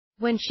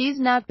When she's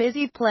not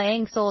busy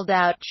playing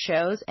sold-out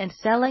shows and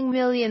selling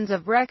millions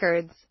of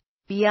records,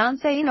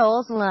 Beyonce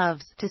Knowles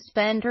loves to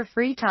spend her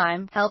free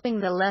time helping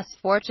the less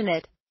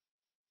fortunate.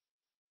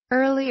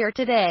 Earlier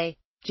today,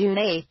 June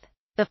 8th,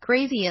 the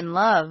Crazy in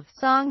Love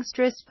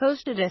songstress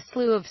posted a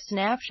slew of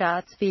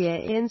snapshots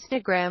via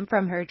Instagram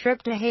from her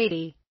trip to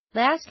Haiti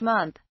last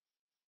month.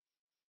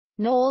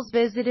 Knowles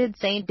visited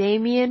St.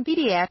 Damien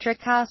Pediatric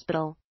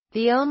Hospital,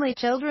 the only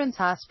children's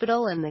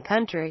hospital in the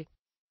country.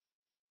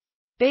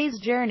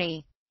 Bey's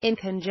journey, in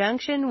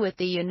conjunction with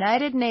the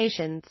United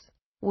Nations,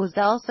 was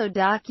also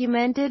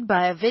documented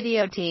by a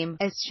video team,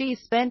 as she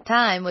spent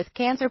time with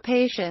cancer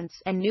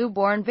patients and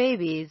newborn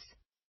babies.